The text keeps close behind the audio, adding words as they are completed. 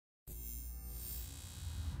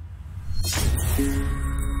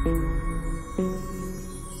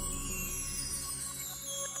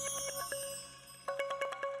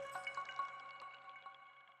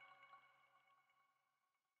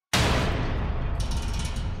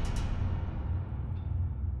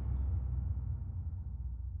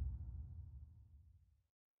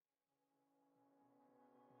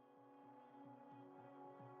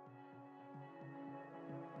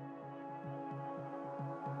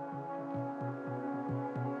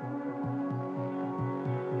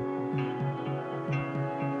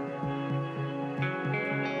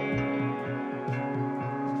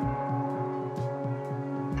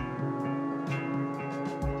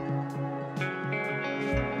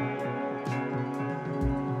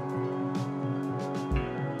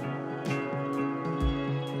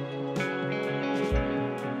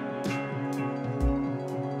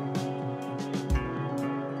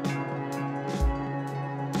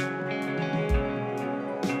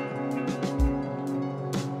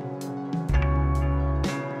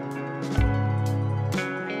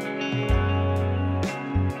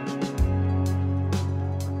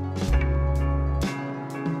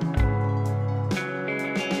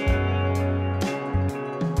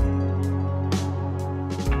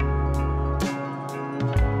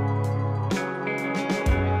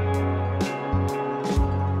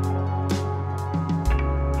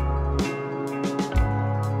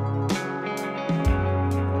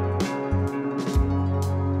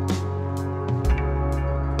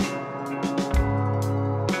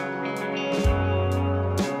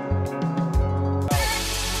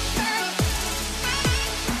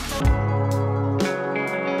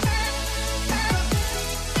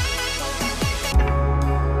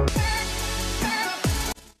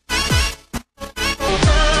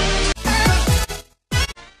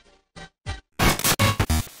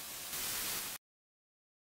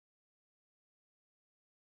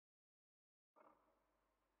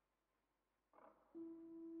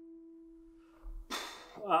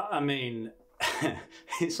I mean,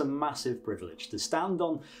 it's a massive privilege to stand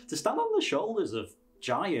on the shoulders of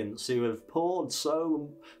giants who have poured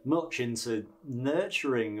so much into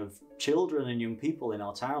nurturing of children and young people in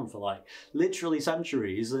our town for like literally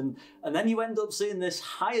centuries, and then you end up seeing this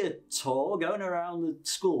hire tour going around the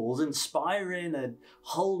schools inspiring a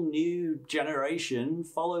whole new generation,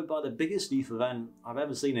 followed by the biggest youth event I've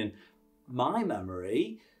ever seen in my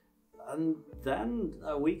memory, and then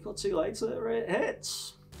a week or two later it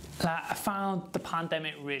hits. I found the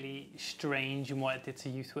pandemic really strange in what it did to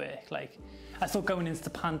youth work. Like, I thought going into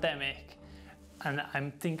the pandemic, and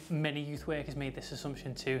I think many youth workers made this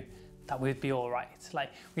assumption too, that we'd be all right.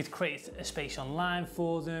 Like, we'd create a space online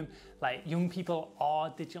for them. Like, young people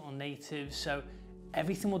are digital natives, so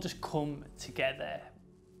everything will just come together.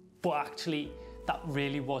 But actually, that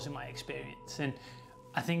really wasn't my experience. And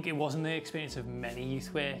I think it wasn't the experience of many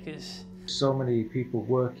youth workers. So many people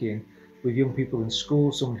working with young people in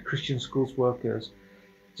schools, so many Christian schools workers,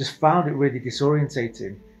 just found it really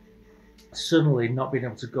disorientating. Suddenly not being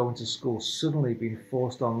able to go into school, suddenly being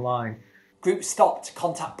forced online. Groups stopped,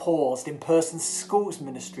 contact paused, in-person schools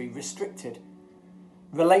ministry restricted.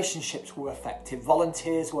 Relationships were affected,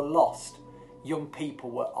 volunteers were lost, young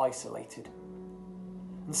people were isolated.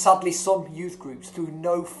 And sadly, some youth groups, through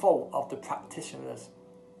no fault of the practitioners,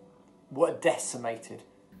 were decimated.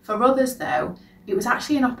 For others though, it was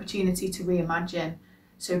actually an opportunity to reimagine.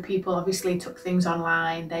 So people obviously took things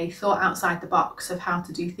online, they thought outside the box of how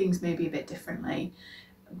to do things maybe a bit differently.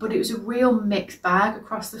 But it was a real mixed bag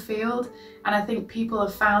across the field, and I think people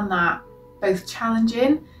have found that both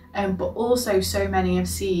challenging, but also so many have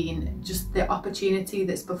seen just the opportunity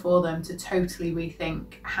that's before them to totally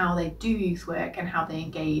rethink how they do youth work and how they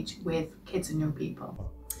engage with kids and young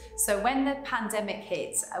people. So when the pandemic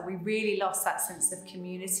hit, we really lost that sense of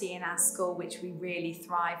community in our school, which we really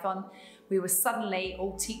thrive on. We were suddenly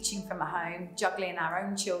all teaching from home, juggling our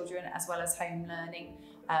own children as well as home learning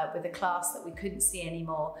with a class that we couldn't see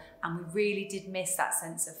anymore. And we really did miss that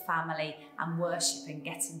sense of family and worship and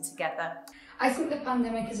getting together. I think the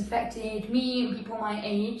pandemic has affected me and people my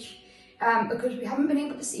age because we haven't been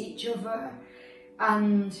able to see each other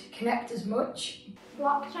and connect as much.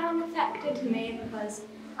 Lockdown affected me because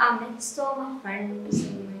I missed all my friends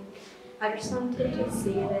and I just wanted to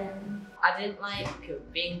see them. I didn't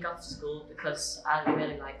like being off school because I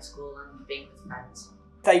really liked school and being with friends.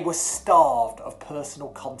 They were starved of personal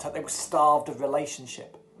contact, they were starved of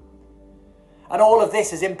relationship. And all of this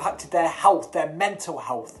has impacted their health, their mental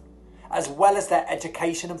health, as well as their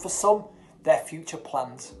education and for some, their future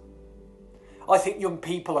plans. I think young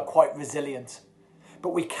people are quite resilient, but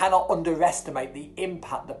we cannot underestimate the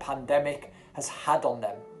impact the pandemic has had on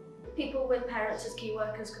them. people with parents as key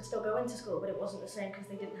workers could still go into school, but it wasn't the same because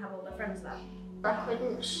they didn't have all their friends there. I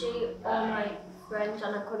couldn't see all my friends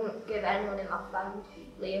and I couldn't give anyone in my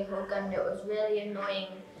family a hug, and it was really annoying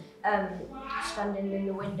standing in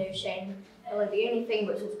the window saying, well, the only thing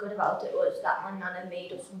which was good about it was that my nana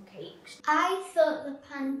made us some cakes. I thought the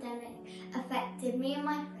pandemic affected me and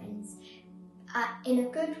my friends in a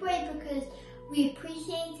good way because we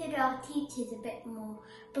appreciated our teachers a bit more,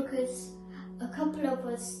 because a couple of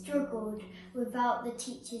us struggled without the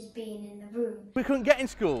teachers being in the room. We couldn't get in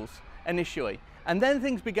schools initially, and then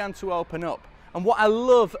things began to open up. And what I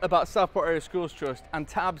love about Southport Area Schools Trust and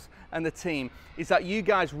Tabs and the team is that you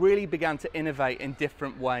guys really began to innovate in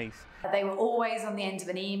different ways. They were always on the end of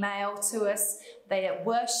an email to us. They had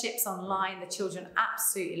worships online the children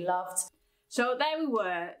absolutely loved. So there we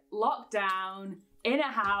were, locked down, in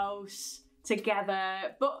a house,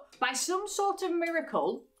 together, but by some sort of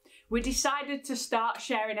miracle, we decided to start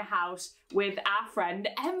sharing a house with our friend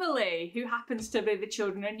Emily, who happens to be the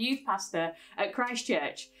children and youth pastor at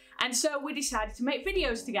Christchurch. And so we decided to make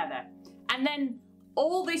videos together. And then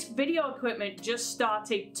all this video equipment just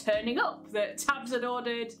started turning up that Tabs had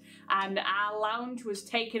ordered, and our lounge was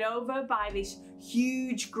taken over by this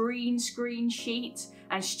huge green screen sheet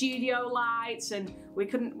and studio lights, and we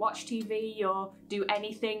couldn't watch TV or do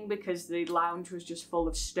anything because the lounge was just full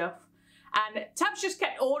of stuff. And Tabs just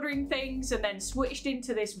kept ordering things and then switched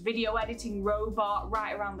into this video editing robot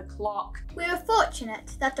right around the clock. We were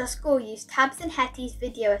fortunate that our school used Tabs and Hetty's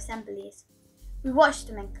video assemblies. We watched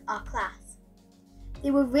them in our class. They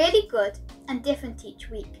were really good and different each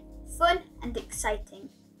week, fun and exciting.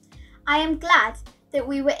 I am glad that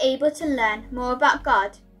we were able to learn more about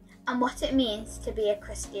God and what it means to be a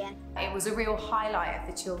Christian. It was a real highlight of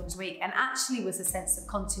the Children's Week, and actually was a sense of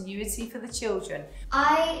continuity for the children.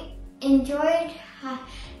 I enjoyed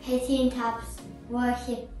Hetty and Tab's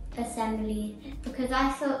worship assemblies because I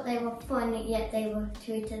thought they were fun, yet they were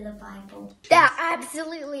true to the Bible. They're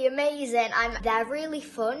absolutely amazing. They're really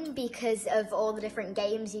fun because of all the different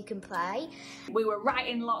games you can play. We were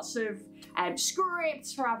writing lots of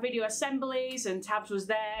scripts for our video assemblies, and Tabs was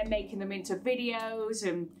there making them into videos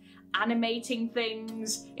and animating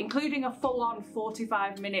things, including a full-on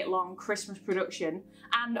 45-minute long Christmas production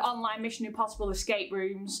and online Mission Impossible escape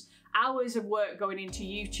rooms. Hours of work going into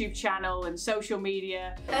YouTube channel and social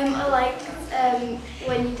media. I liked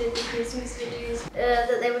when you did the Christmas videos,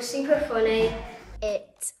 that they were super funny.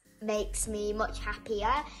 It makes me much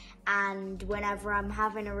happier, and whenever I'm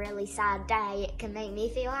having a really sad day, it can make me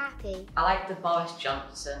feel happy. I like the Boris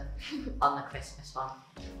Johnson on the Christmas one.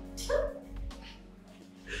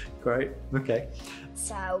 Great, okay.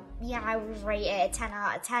 So yeah, I would rate it a 10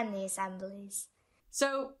 out of 10, the assemblies.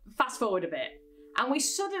 So fast forward a bit, and we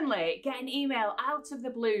suddenly get an email out of the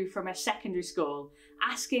blue from a secondary school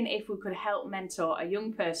asking if we could help mentor a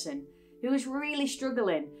young person who was really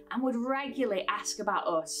struggling and would regularly ask about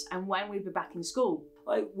us and when we'd be back in school.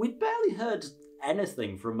 Like, we'd barely heard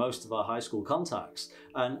anything from most of our high school contacts,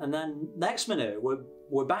 and then next minute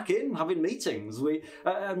we're back in having meetings. We're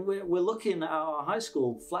looking at our high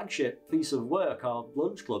school flagship piece of work, our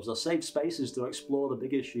lunch clubs, our safe spaces to explore the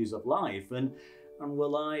big issues of life, and we're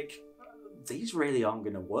like, these really aren't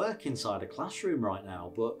going to work inside a classroom right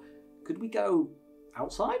now, but could we go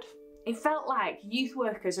outside? It felt like youth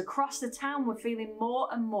workers across the town were feeling more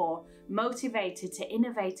and more motivated to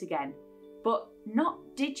innovate again, but not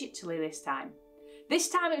digitally this time. This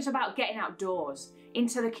time it was about getting outdoors,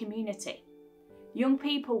 into the community. Young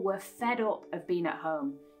people were fed up of being at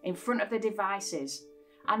home, in front of their devices,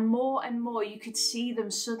 and more you could see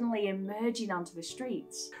them suddenly emerging onto the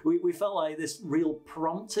streets. We felt like this real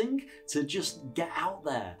prompting to just get out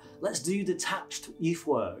there. Let's do detached youth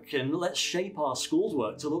work, and let's shape our school's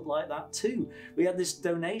work to look like that too. We had this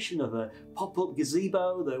donation of a pop-up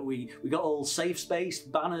gazebo that we got all safe space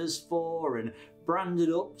banners for, and branded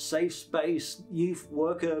up safe space youth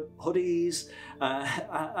worker hoodies,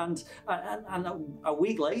 and a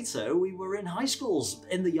week later we were in high schools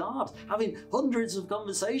in the yard having hundreds of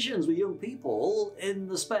conversations with young people in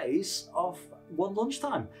the space of one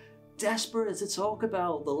lunchtime, desperate to talk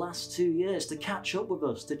about the last 2 years, to catch up with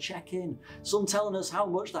us, to check in. Some telling us how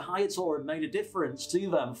much the Higher Tour had made a difference to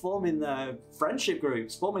them, forming their friendship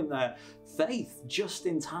groups, forming their faith just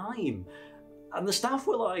in time. And the staff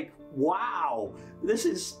were like, wow, this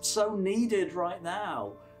is so needed right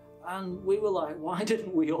now. And we were like, why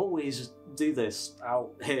didn't we always do this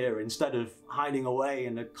out here instead of hiding away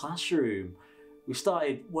in a classroom? We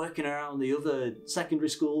started working around the other secondary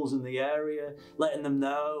schools in the area, letting them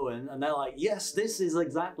know, and they're like, yes, this is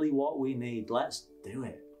exactly what we need, let's do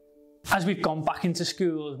it. As we've gone back into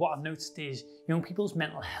schools, what I've noticed is young people's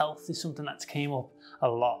mental health is something that's came up a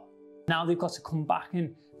lot. Now they've got to come back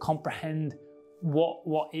and comprehend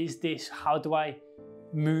what is this? How do I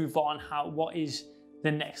move on? What is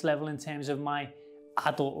the next level in terms of my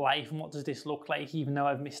adult life, and what does this look like, even though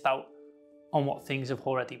I've missed out on what things have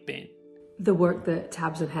already been? The work that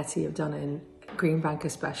Tabs and Hetty have done in Greenbank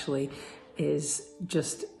especially is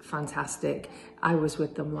just fantastic. I was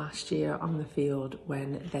with them last year on the field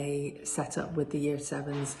when they set up with the Year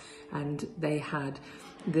 7s, and they had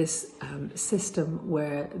this system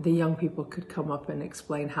where the young people could come up and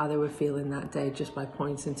explain how they were feeling that day just by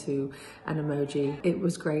pointing to an emoji. It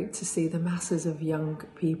was great to see the masses of young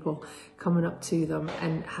people coming up to them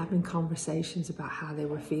and having conversations about how they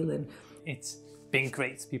were feeling. It's been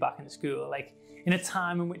great to be back in school, like in a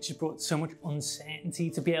time in which it's brought so much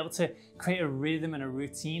uncertainty, to be able to create a rhythm and a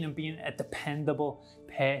routine and being a dependable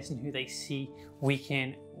person who they see week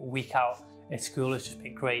in, week out at school has just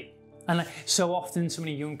been great. And like, so often so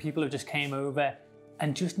many young people have just came over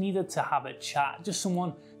and just needed to have a chat, just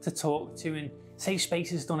someone to talk to, and Safe Space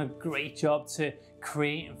has done a great job to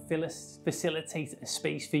create and facilitate a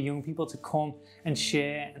space for young people to come and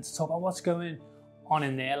share and to talk about what's going on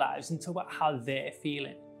in their lives and talk about how they're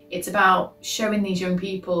feeling. It's about showing these young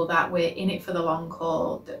people that we're in it for the long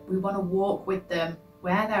haul, that we want to walk with them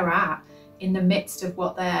where they're at, in the midst of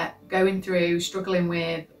what they're going through, struggling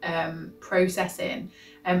with, processing,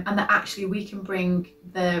 and that actually we can bring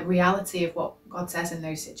the reality of what God says in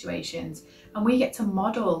those situations, and we get to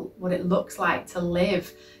model what it looks like to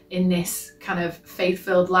live in this kind of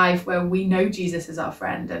faith-filled life where we know Jesus is our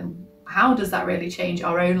friend, and how does that really change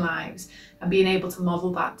our own lives, and being able to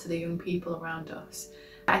model that to the young people around us.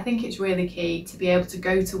 I think it's really key to be able to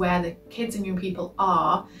go to where the kids and young people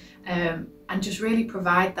are, and just really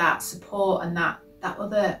provide that support and that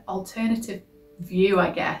other alternative view,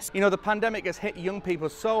 I guess. You know, the pandemic has hit young people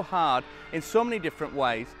so hard in so many different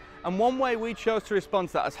ways, and one way we chose to respond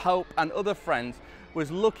to that as Hope and other friends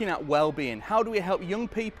was looking at well-being. How do we help young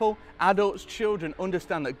people, adults, children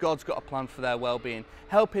understand that God's got a plan for their well-being,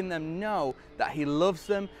 helping them know that He loves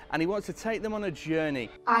them and He wants to take them on a journey.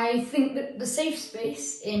 I think that the Safe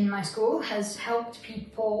Space in my school has helped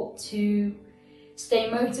people to stay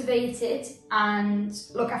motivated and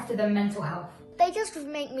look after their mental health. They just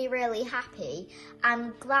make me really happy.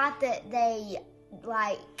 I'm glad that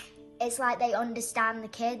it's like they understand the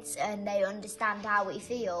kids and they understand how we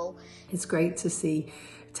feel. It's great to see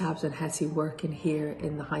Tabs and Hetty working here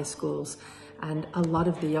in the high schools, and a lot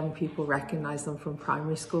of the young people recognise them from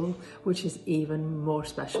primary school, which is even more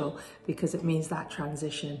special because it means that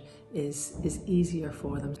transition is easier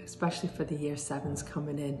for them, especially for the Year 7s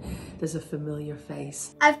coming in. There's a familiar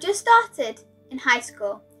face. I've just started in high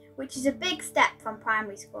school, which is a big step from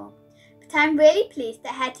primary school, but I'm really pleased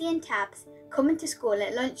that Hetty and Tabs come into school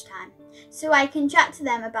at lunchtime so I can chat to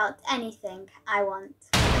them about anything I want.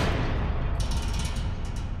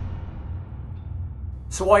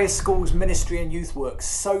 So why is schools, ministry and youth work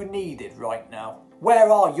so needed right now? Where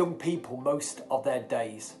are young people most of their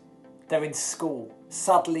days? They're in school.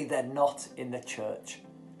 Sadly, they're not in the church.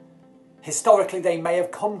 Historically, they may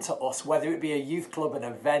have come to us, whether it be a youth club, an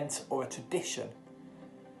event or a tradition.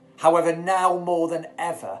 However, now more than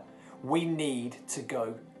ever, we need to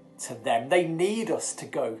go to them. They need us to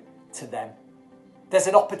go to them. There's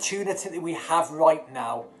an opportunity that we have right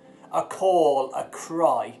now, a call, a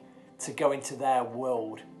cry to go into their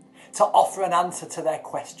world, to offer an answer to their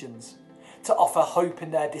questions, to offer hope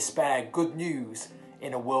in their despair, good news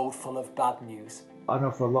in a world full of bad news. I know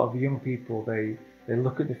for a lot of young people, they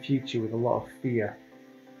look at the future with a lot of fear.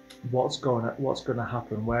 What's going to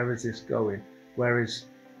happen? Where is this going? Where is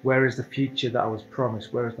the future that I was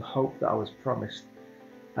promised? Where is the hope that I was promised?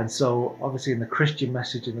 And so obviously in the Christian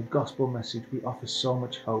message and the gospel message, we offer so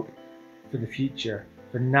much hope for the future,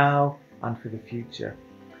 for now and for the future.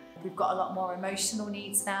 We've got a lot more emotional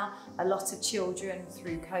needs now. A lot of children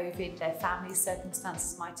through COVID, their family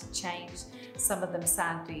circumstances might have changed. Some of them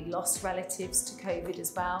sadly lost relatives to COVID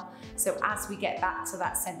as well. So as we get back to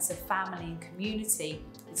that sense of family and community,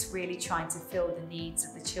 it's really trying to fill the needs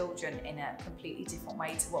of the children in a completely different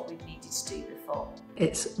way to what we've needed to do before.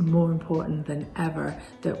 It's more important than ever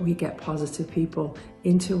that we get positive people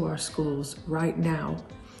into our schools right now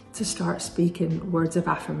to start speaking words of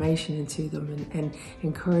affirmation into them and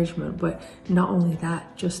encouragement, but not only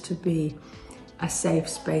that, just to be a safe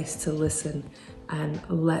space to listen and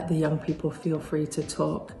let the young people feel free to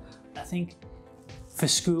talk. I think for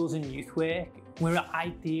schools and youth work, we're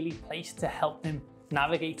ideally placed to help them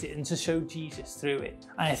navigate it and to show Jesus through it.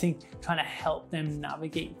 And I think trying to help them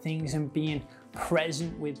navigate things and being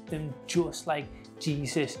present with them, just like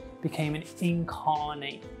Jesus became an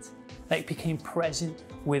incarnate, like became present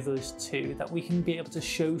with us too, that we can be able to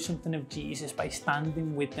show something of Jesus by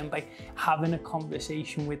standing with them, by having a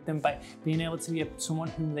conversation with them, by being able to be someone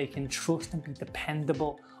whom they can trust and be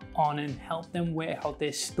dependable on, and help them work out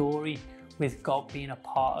their story with God being a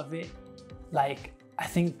part of it. Like, I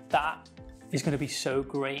think that is going to be so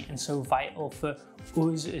great and so vital for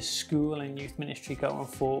us as school and youth ministry going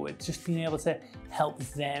forward, just being able to help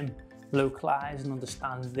them localise and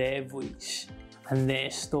understand their voice and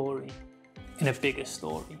their story in a bigger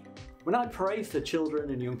story. When I pray for children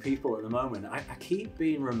and young people at the moment, I keep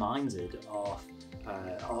being reminded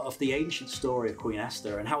of the ancient story of Queen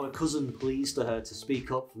Esther and how her cousin pleased to her to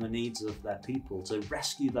speak up for the needs of their people, to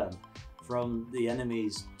rescue them from the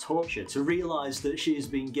enemy's torture, to realise that she has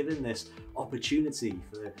been given this opportunity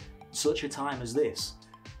for such a time as this.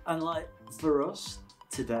 And like, for us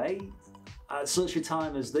today, at such a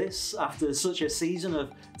time as this, after such a season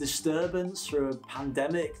of disturbance through a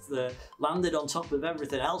pandemic that landed on top of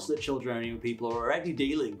everything else that children and young people are already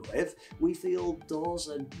dealing with, we feel doors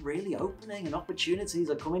are really opening and opportunities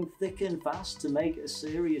are coming thick and fast to make a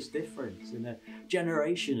serious difference in a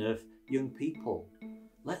generation of young people.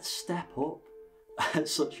 Let's step up at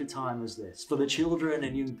such a time as this, for the children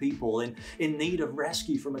and young people in need of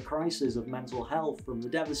rescue from a crisis of mental health, from the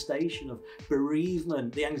devastation of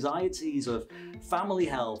bereavement, the anxieties of family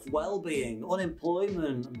health, well-being,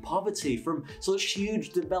 unemployment and poverty, from such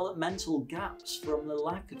huge developmental gaps, from the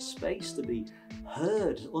lack of space to be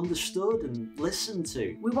heard, understood and listened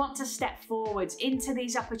to. We want to step forwards into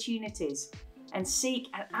these opportunities and seek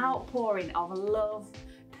an outpouring of love,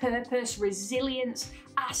 purpose, resilience,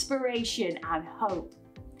 aspiration and hope,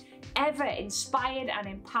 ever inspired and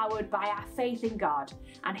empowered by our faith in God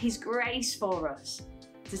and His grace for us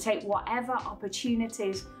to take whatever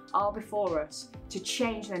opportunities are before us to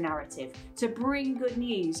change the narrative, to bring good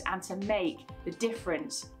news and to make the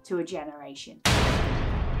difference to a generation.